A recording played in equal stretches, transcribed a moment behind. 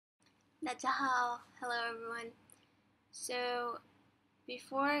Hello everyone. So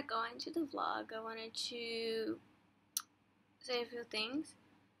before going to the vlog, I wanted to say a few things.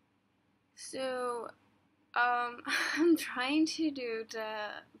 So I'm trying to do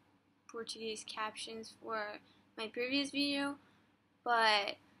the Portuguese captions for my previous video,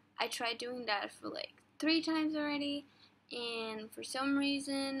 but I tried doing that for like 3 times already, and for some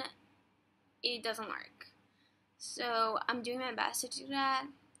reason it doesn't work. So I'm doing my best to do that.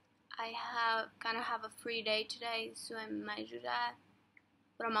 I kind of have a free day today, so I might do that.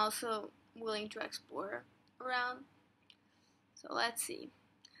 But I'm also willing to explore around. So let's see.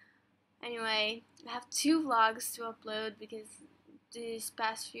 Anyway, I have 2 vlogs to upload because these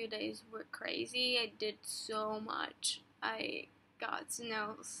past few days were crazy. I did so much. I got to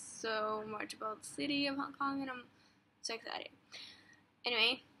know so much about the city of Hong Kong, and I'm so excited.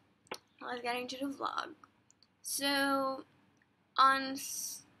 Anyway, let's get into the vlog. So on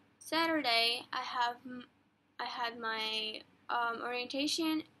Saturday, I had my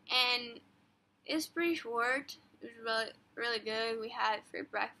orientation, and it's pretty short. It was really good. We had free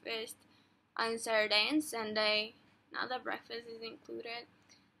breakfast on Saturday and Sunday. Not that breakfast is included,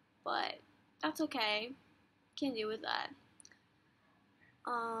 but that's okay. Can deal with that.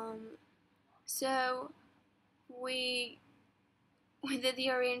 So we did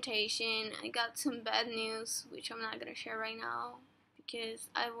the orientation. I got some bad news, which I'm not gonna share right now, because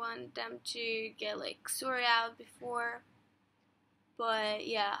I want them to get like sorted out before. But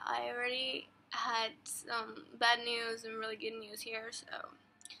yeah, I already had some bad news and really good news here, so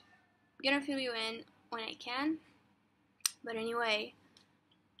I'm gonna fill you in when I can. But anyway,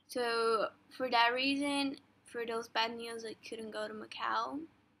 so for that reason, for those bad news, I couldn't go to Macau.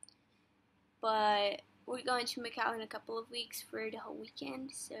 But we're going to Macau in a couple of weeks for the whole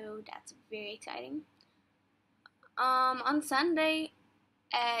weekend, so that's very exciting. On Sunday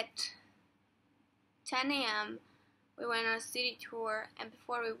at 10 a.m. we went on a city tour, and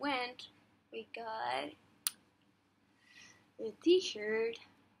before we went, we got a t-shirt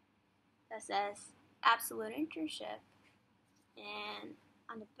that says Absolute Internship, and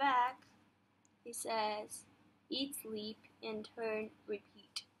on the back it says Eat, Sleep, Intern,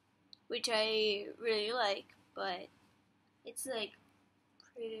 Repeat, which I really like, but it's like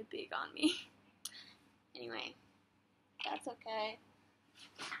pretty big on me. Anyway, that's okay.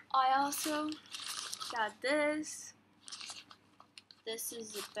 I also got this. This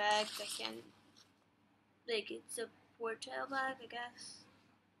is a bag that can, like, it's a portable bag, I guess.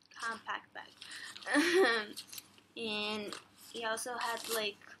 Compact bag. And he also had,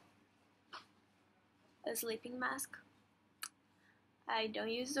 like, a sleeping mask. I don't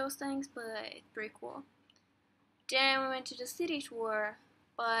use those things, but it's pretty cool. Then we went to the city tour,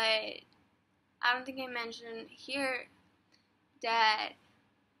 but I don't think I mentioned here that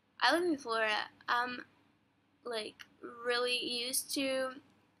I live in Florida. I'm like really used to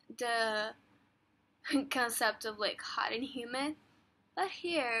the concept of like hot and humid, but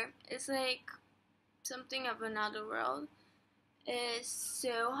here it's like something of another world. It's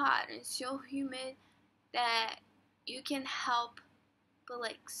so hot and so humid that you can help but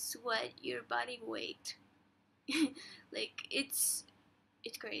like sweat your body weight. Like it's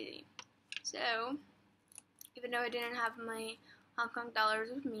crazy. So even though I didn't have my Hong Kong dollars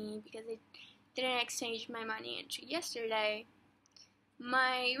with me because I didn't exchange my money into yesterday,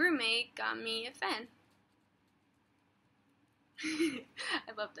 my roommate got me a fan.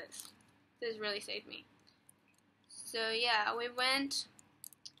 I love this. This really saved me. So yeah, we went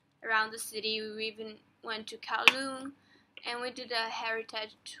around the city. We even went to Kowloon, and we did a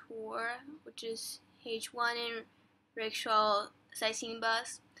heritage tour, which is H1 in Rickshaw Sightseeing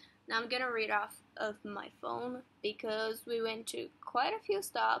Bus. Now I'm gonna read off of my phone because we went to quite a few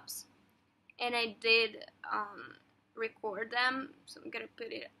stops, and I did record them, so I'm gonna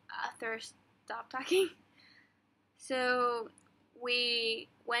put it after I stop talking. So we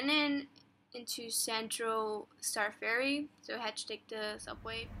went into Central Star Ferry, so I had to take the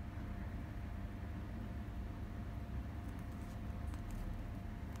subway.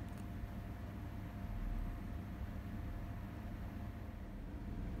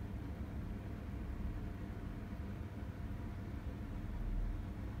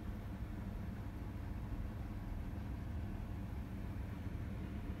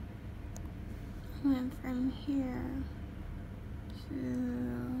 Went from here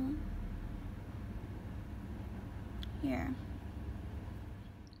to here.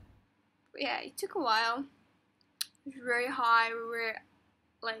 But yeah, it took a while. It was very high. We were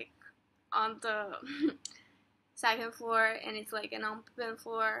like on the second floor, and it's like an open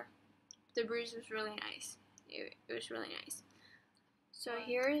floor. The breeze was really nice. It was really nice. So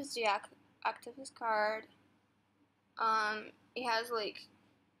here is the activist card. It has like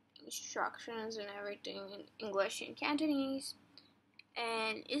instructions and everything in English and Cantonese,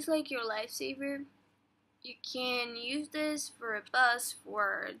 and it's like your lifesaver. You can use this for a bus,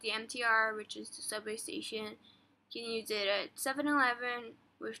 for the MTR, which is the subway station. You can use it at 7-Eleven,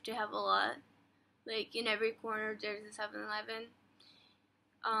 which they have a lot. Like in every corner there's a 7-Eleven.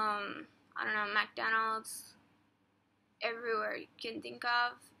 I don't know, McDonald's, everywhere you can think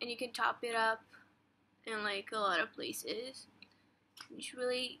of, and you can top it up in like a lot of places. It's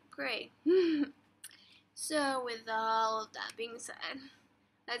really great. So with all of that being said,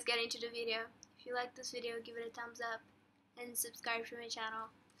 let's get into the video. If you like this video, give it a thumbs up and subscribe to my channel.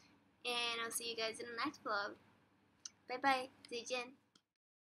 And I'll see you guys in the next vlog. Bye bye. 再见.